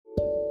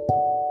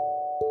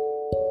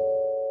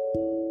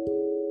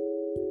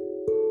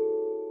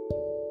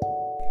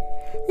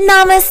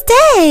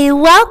Namaste!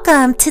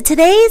 Welcome to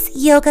today's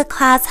yoga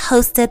class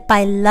hosted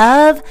by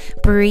Love,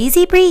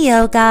 Breezy Bree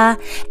Yoga,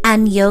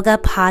 and Yoga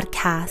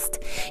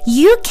Podcast.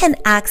 You can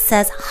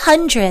access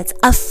hundreds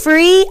of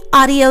free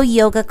audio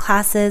yoga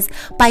classes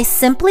by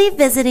simply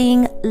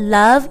visiting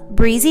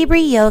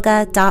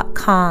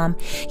lovebreezybreeyoga.com.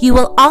 You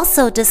will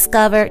also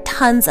discover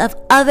tons of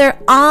other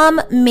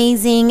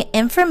amazing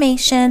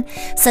information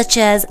such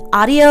as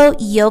audio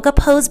yoga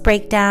pose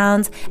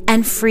breakdowns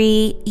and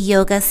free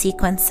yoga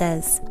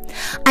sequences.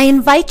 I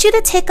invite you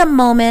to take a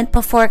moment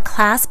before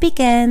class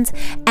begins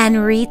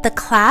and read the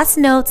class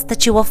notes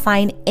that you will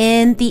find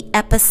in the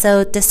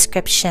episode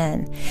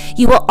description.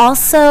 You will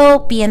also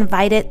be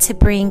invited to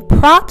bring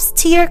props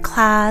to your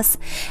class,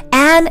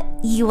 and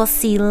you will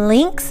see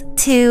links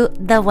to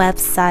the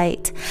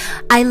website.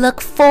 I look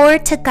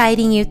forward to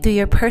guiding you through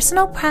your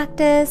personal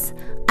practice.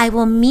 I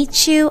will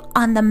meet you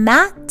on the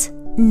mat.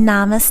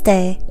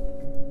 Namaste.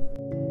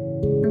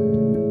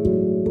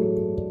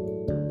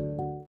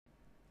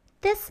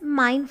 This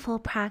mindful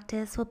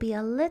practice will be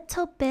a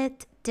little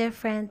bit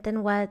different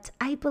than what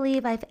I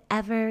believe I've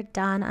ever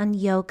done on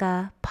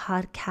Yoga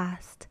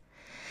Podcast.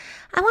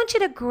 I want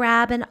you to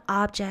grab an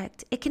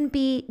object. It can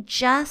be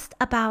just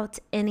about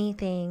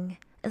anything,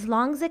 as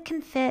long as it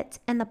can fit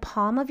in the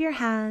palm of your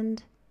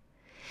hand.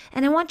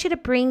 And I want you to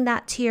bring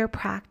that to your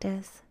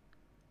practice.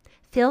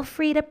 Feel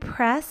free to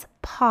press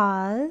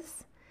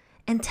pause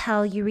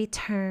until you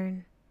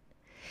return.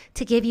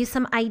 To give you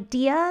some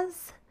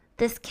ideas,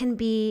 this can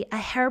be a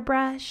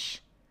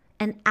hairbrush,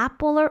 an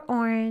apple or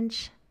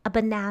orange, a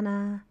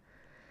banana,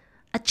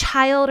 a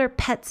child or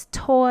pet's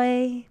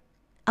toy,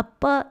 a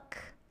book.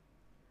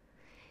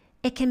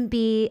 It can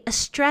be a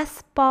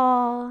stress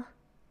ball.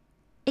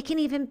 It can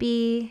even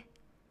be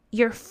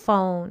your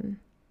phone.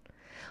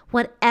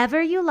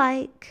 Whatever you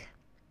like,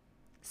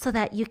 so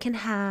that you can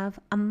have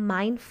a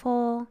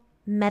mindful,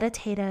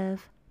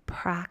 meditative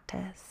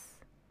practice.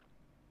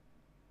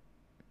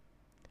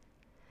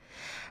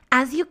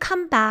 As you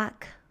come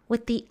back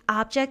with the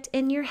object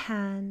in your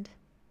hand,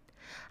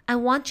 I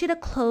want you to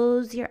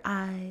close your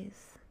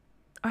eyes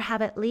or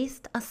have at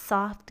least a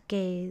soft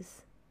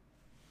gaze.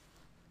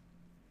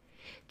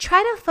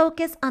 Try to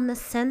focus on the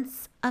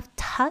sense of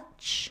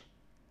touch,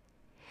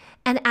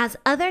 and as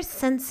other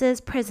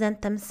senses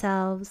present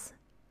themselves,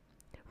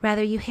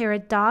 whether you hear a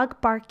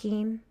dog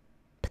barking,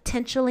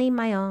 potentially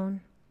my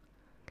own,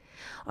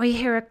 or you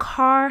hear a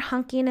car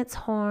honking its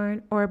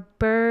horn or a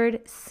bird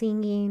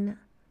singing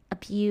a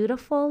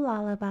beautiful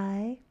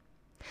lullaby,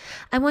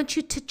 I want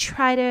you to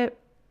try to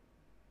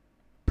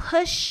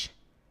push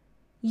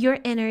your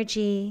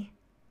energy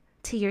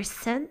to your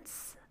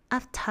sense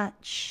of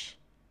touch,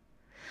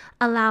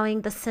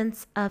 allowing the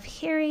sense of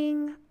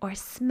hearing or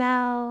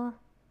smell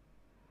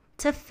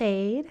to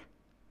fade.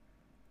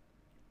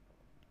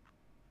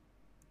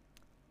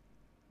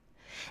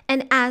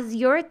 And as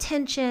your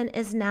attention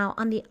is now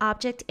on the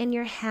object in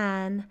your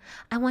hand,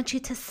 I want you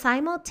to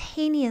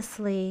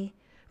simultaneously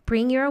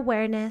bring your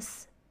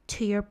awareness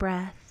to your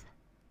breath.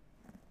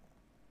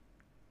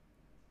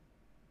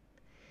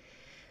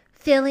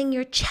 Feeling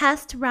your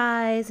chest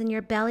rise and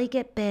your belly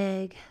get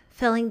big,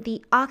 feeling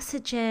the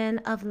oxygen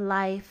of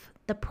life,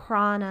 the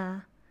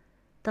prana,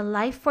 the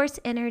life force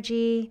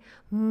energy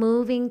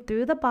moving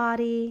through the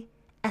body,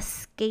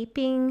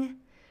 escaping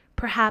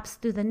perhaps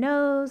through the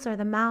nose or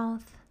the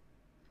mouth,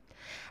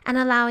 and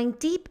allowing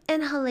deep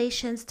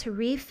inhalations to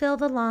refill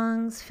the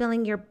lungs,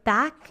 feeling your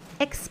back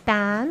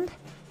expand.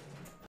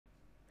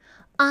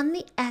 On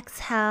the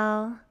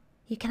exhale,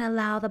 you can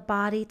allow the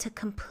body to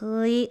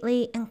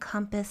completely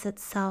encompass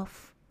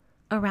itself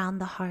around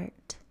the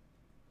heart.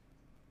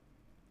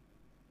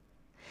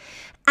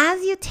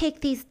 As you take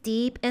these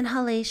deep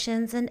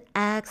inhalations and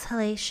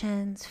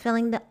exhalations,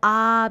 feeling the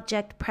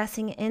object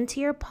pressing into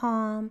your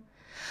palm,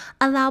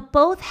 allow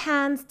both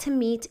hands to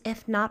meet,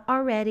 if not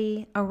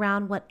already,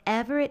 around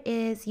whatever it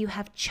is you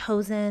have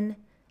chosen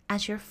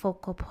as your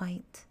focal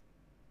point.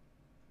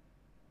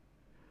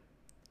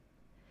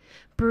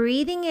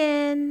 Breathing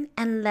in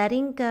and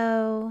letting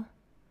go,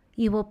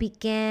 you will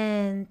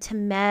begin to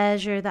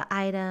measure the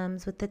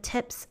items with the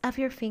tips of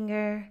your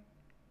finger.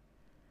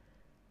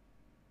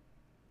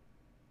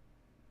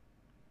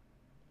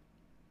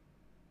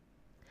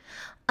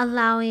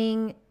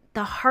 Allowing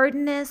the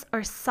hardness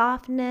or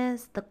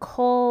softness, the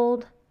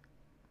cold,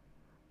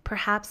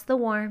 perhaps the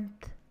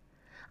warmth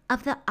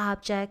of the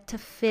object to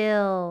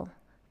fill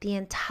the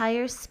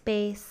entire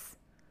space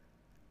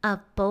of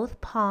both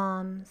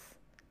palms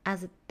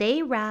as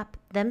they wrap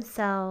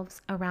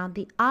themselves around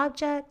the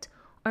object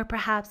or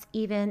perhaps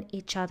even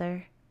each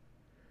other.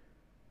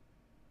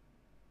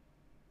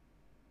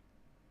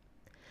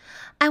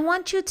 I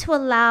want you to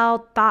allow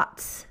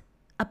thoughts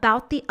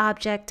about the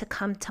object to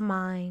come to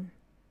mind.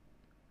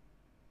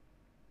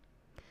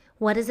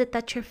 What is it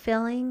that you're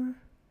feeling?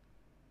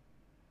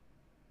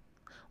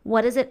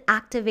 What is it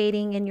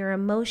activating in your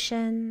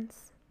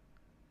emotions?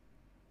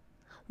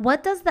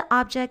 What does the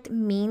object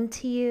mean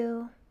to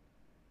you?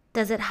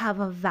 Does it have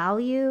a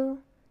value?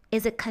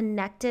 Is it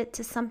connected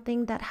to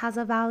something that has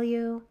a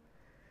value?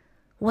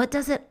 What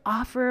does it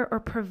offer or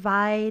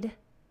provide,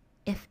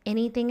 if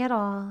anything at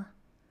all?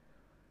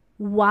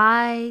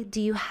 Why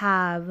do you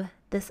have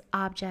this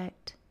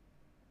object?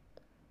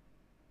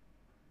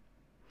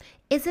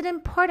 Is it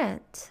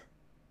important?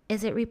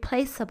 Is it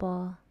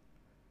replaceable?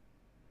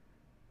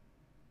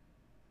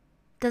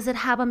 Does it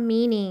have a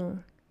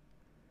meaning,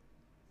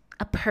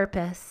 a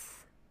purpose?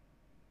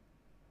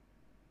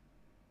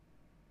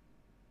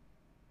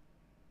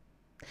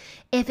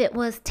 If it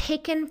was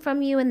taken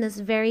from you in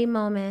this very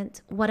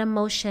moment, what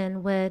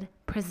emotion would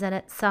present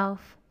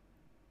itself?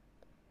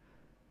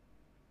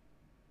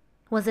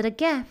 Was it a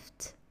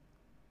gift?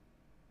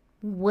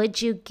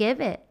 Would you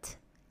give it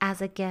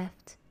as a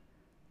gift?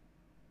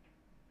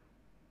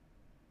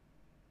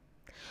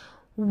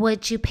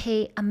 Would you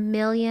pay $1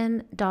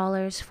 million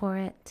for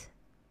it?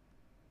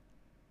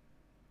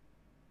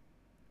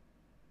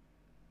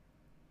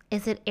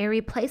 Is it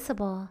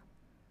irreplaceable?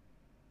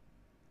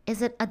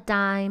 Is it a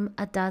dime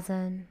a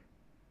dozen?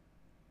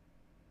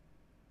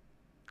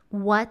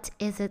 What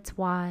is its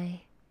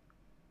why?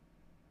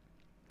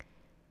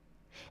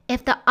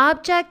 If the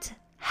object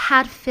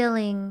had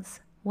feelings,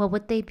 what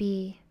would they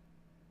be?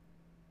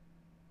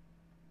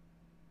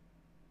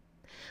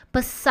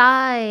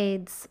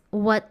 Besides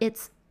what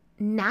its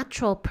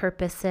natural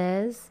purpose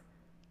is,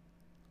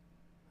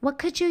 what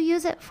could you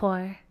use it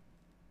for?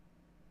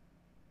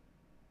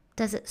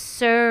 Does it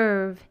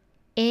serve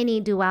any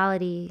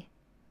duality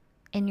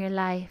in your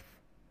life,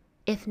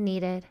 if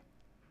needed,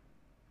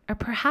 or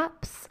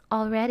perhaps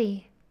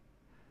already?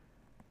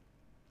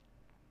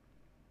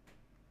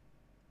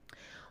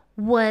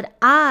 Would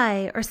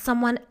I or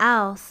someone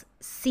else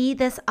see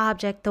this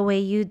object the way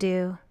you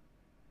do?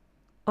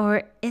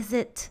 Or is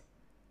it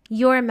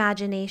your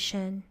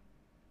imagination,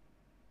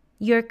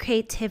 your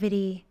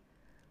creativity,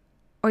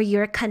 or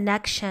your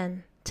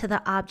connection to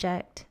the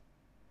object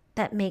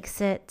that makes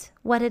it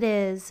what it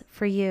is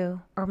for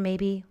you, or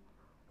maybe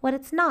what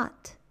it's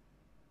not?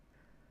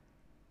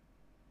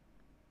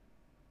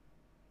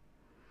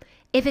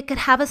 If it could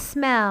have a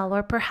smell,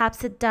 or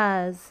perhaps it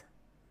does,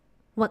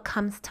 what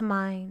comes to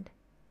mind?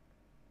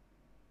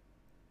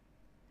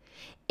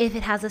 If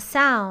it has a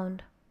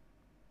sound,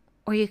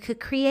 or you could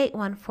create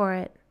one for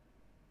it,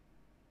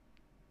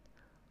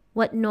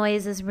 what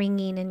noise is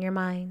ringing in your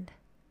mind?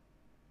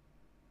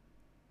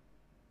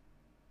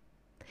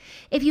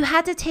 If you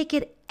had to take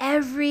it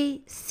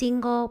every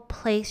single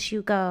place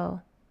you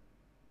go,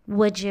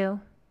 would you?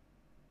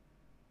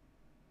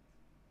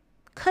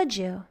 Could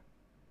you?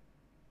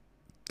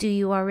 Do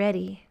you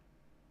already?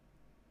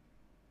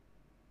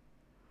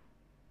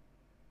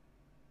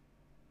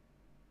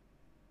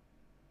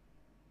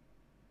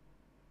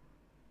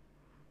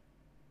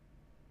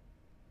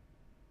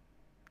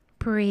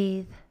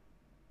 Breathe.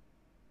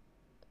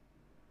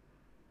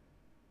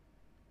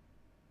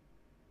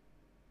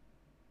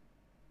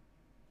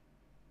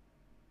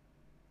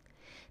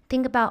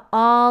 Think about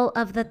all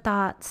of the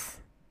thoughts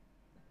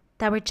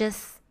that were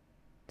just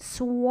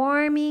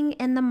swarming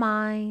in the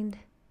mind.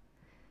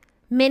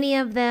 Many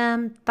of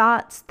them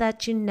thoughts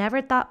that you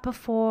never thought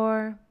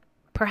before,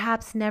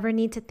 perhaps never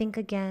need to think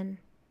again.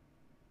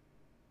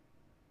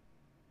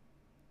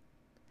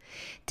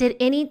 Did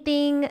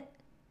anything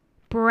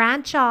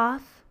branch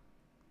off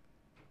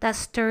that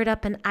stirred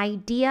up an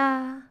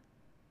idea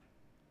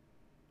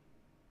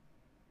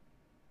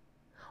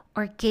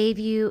or gave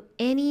you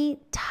any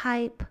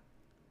type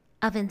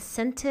of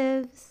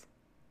incentives,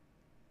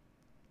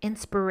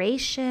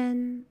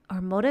 inspiration, or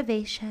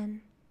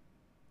motivation?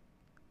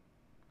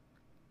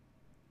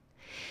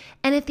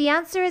 And if the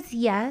answer is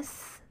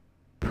yes,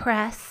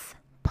 press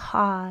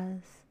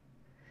pause.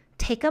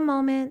 Take a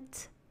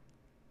moment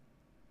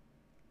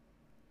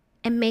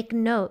and make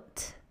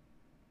note.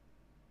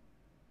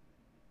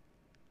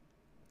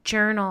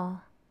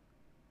 Journal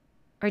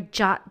or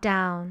jot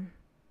down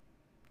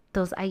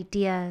those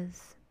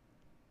ideas.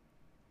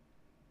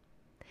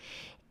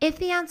 If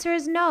the answer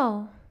is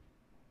no,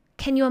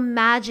 can you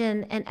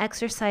imagine an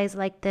exercise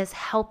like this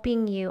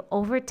helping you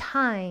over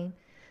time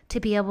to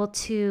be able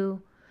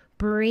to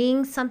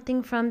bring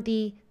something from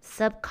the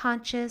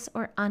subconscious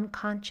or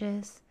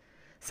unconscious,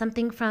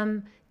 something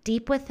from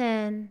deep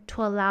within,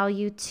 to allow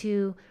you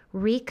to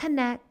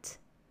reconnect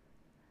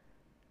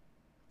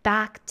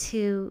back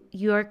to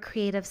your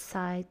creative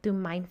side through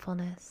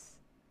mindfulness?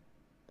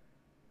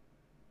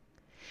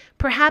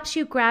 Perhaps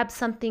you grabbed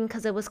something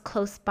because it was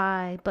close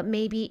by, but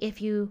maybe if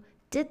you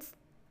did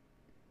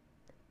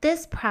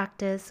this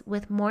practice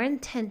with more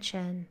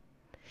intention,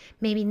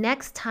 maybe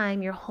next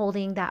time you're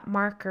holding that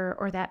marker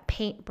or that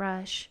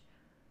paintbrush,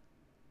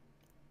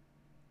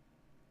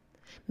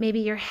 maybe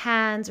your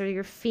hands or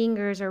your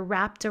fingers are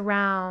wrapped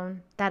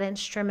around that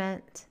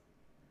instrument.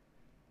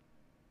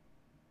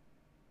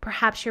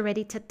 Perhaps you're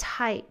ready to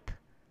type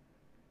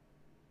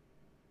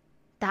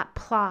that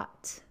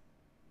plot.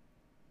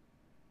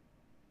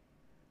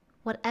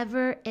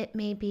 Whatever it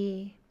may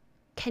be,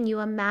 can you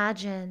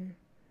imagine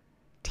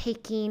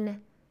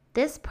taking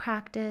this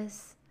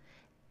practice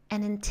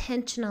and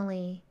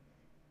intentionally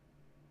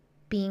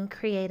being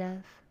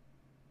creative?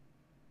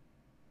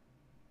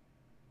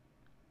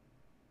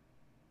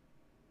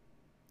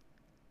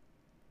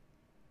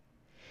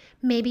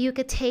 Maybe you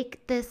could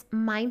take this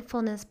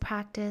mindfulness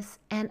practice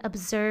and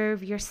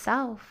observe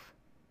yourself,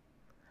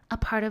 a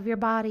part of your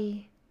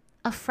body,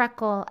 a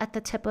freckle at the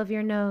tip of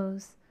your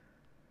nose,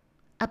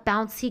 a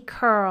bouncy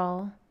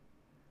curl,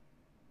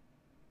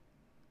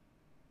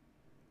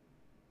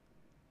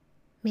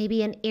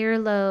 maybe an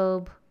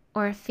earlobe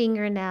or a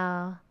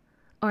fingernail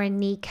or a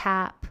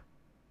kneecap,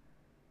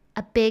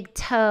 a big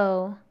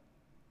toe.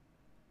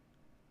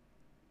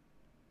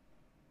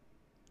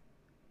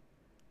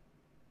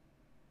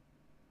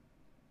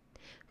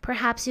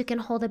 Perhaps you can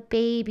hold a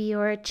baby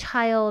or a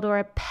child or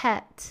a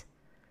pet.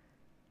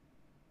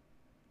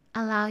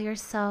 Allow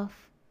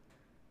yourself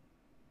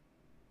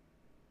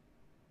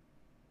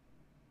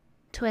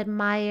to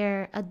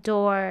admire,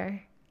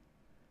 adore,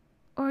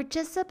 or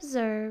just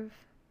observe.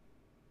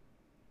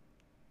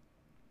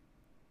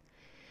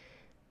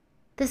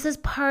 This is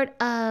part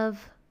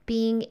of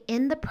being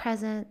in the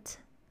present,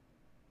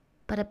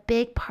 but a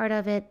big part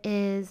of it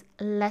is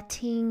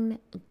letting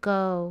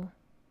go.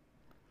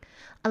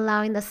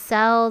 Allowing the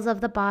cells of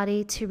the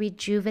body to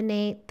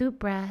rejuvenate through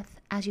breath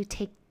as you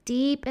take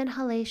deep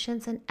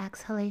inhalations and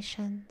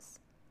exhalations.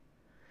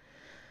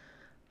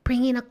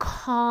 Bringing a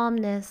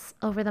calmness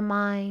over the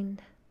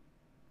mind.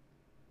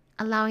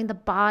 Allowing the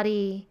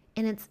body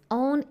in its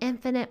own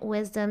infinite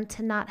wisdom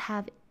to not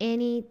have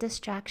any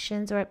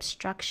distractions or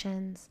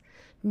obstructions.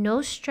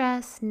 No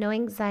stress, no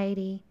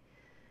anxiety.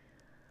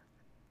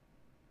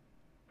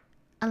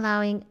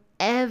 Allowing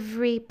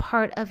every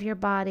part of your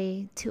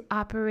body to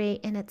operate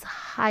in its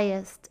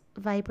highest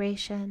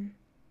vibration.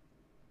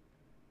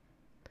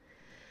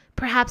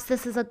 Perhaps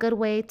this is a good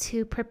way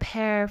to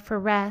prepare for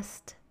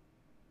rest.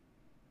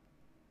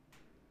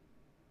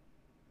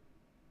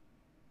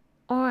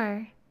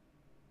 Or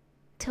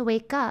to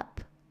wake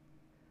up.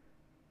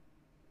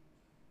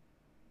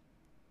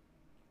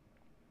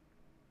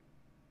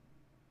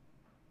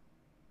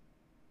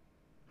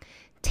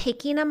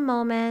 Taking a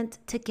moment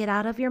to get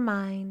out of your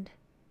mind,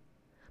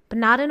 but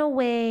not in a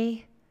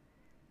way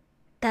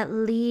that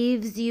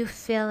leaves you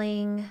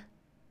feeling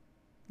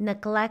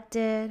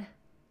neglected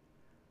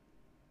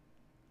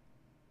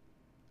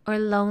or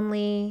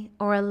lonely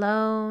or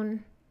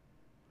alone,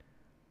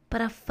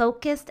 but a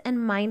focused and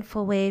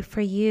mindful way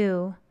for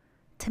you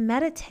to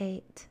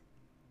meditate.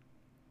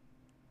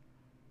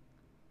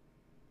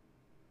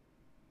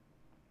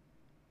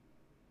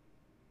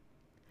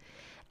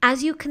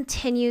 As you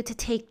continue to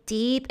take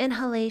deep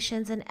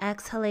inhalations and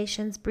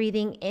exhalations,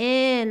 breathing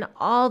in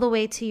all the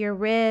way to your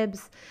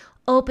ribs,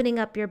 opening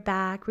up your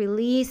back,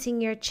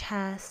 releasing your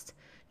chest,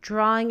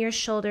 drawing your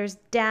shoulders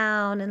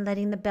down and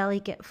letting the belly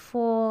get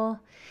full,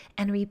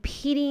 and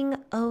repeating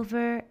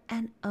over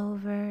and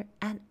over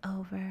and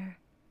over.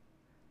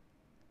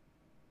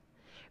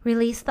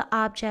 Release the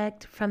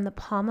object from the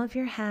palm of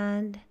your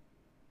hand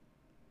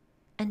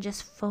and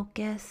just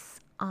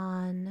focus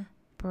on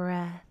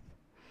breath.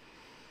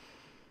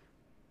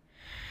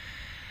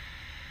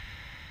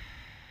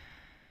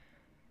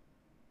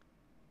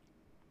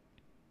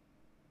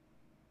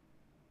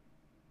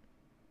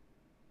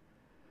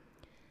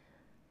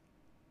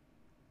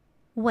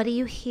 What do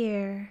you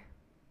hear?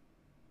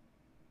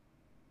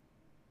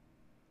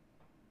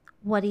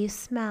 What do you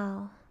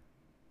smell?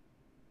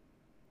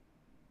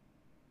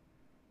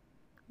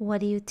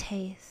 What do you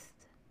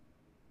taste?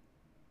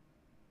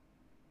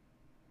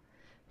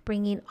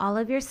 Bringing all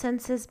of your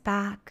senses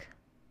back,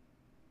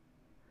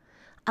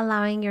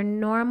 allowing your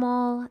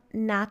normal,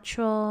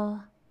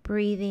 natural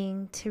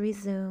breathing to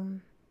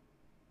resume.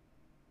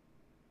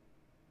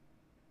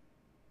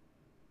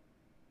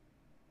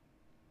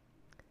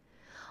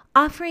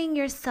 Offering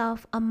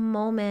yourself a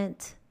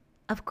moment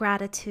of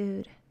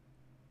gratitude.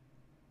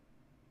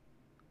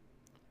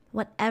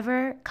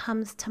 Whatever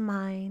comes to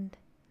mind.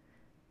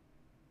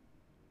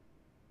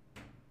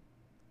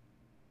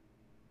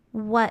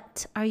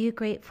 What are you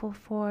grateful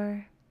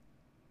for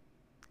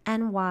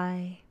and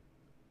why?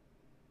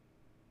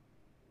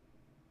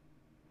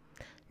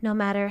 No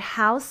matter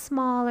how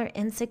small or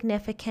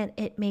insignificant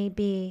it may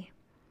be,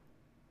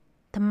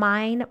 the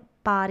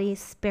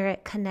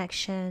mind-body-spirit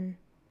connection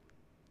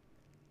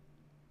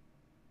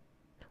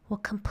will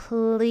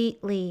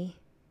completely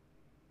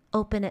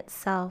open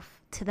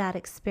itself to that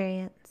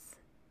experience.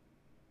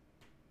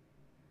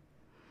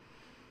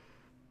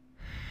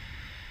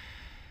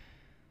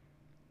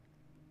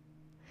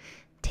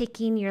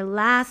 Taking your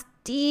last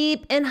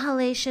deep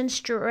inhalation,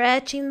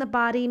 stretching the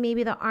body,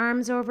 maybe the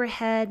arms are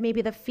overhead,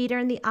 maybe the feet are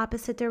in the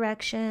opposite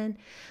direction.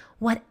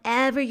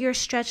 Whatever your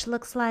stretch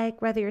looks like,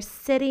 whether you're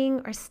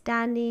sitting or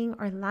standing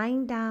or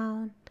lying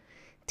down,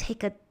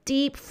 take a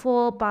deep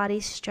full body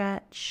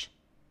stretch.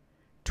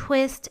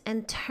 Twist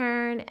and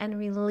turn and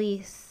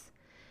release.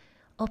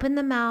 Open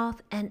the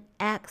mouth and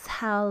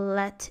exhale,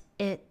 let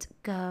it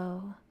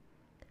go.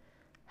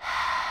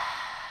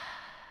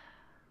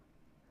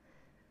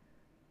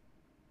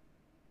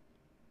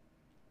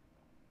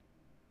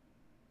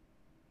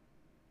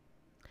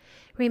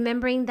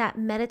 Remembering that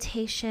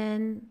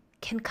meditation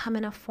can come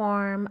in a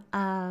form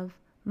of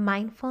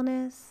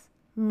mindfulness,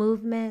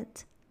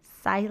 movement,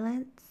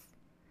 silence.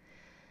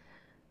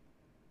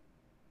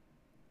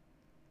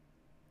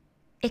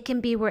 It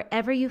can be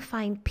wherever you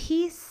find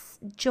peace,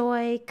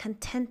 joy,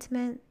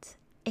 contentment.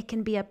 It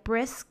can be a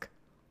brisk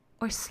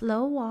or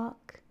slow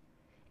walk.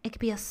 It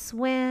could be a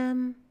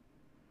swim,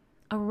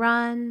 a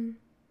run,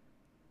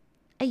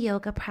 a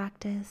yoga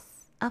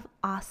practice of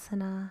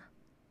asana.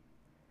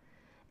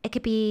 It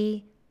could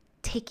be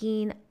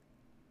taking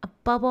a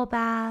bubble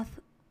bath,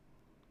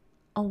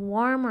 a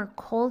warm or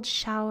cold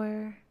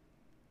shower,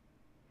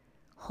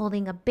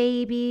 holding a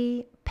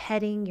baby,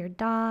 petting your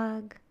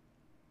dog,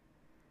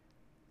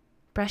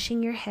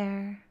 brushing your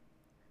hair.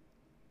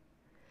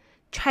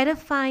 Try to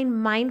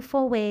find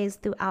mindful ways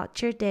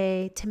throughout your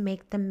day to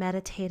make them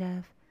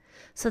meditative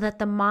so that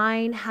the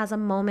mind has a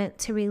moment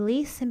to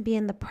release and be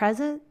in the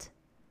present,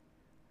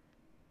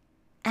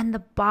 and the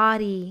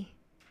body,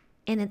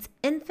 in its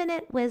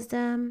infinite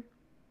wisdom,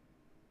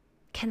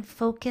 can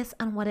focus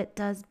on what it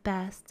does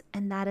best,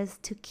 and that is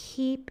to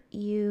keep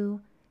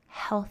you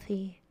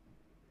healthy.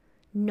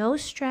 No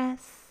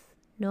stress,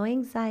 no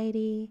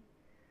anxiety,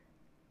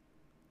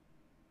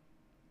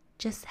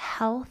 just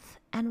health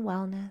and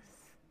wellness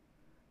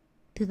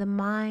through the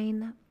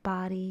mind,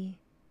 body,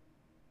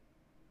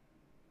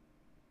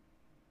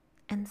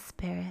 and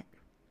spirit.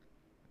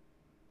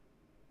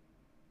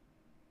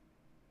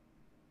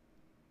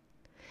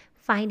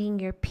 Finding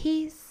your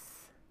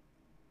peace.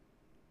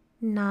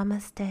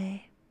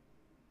 Namaste.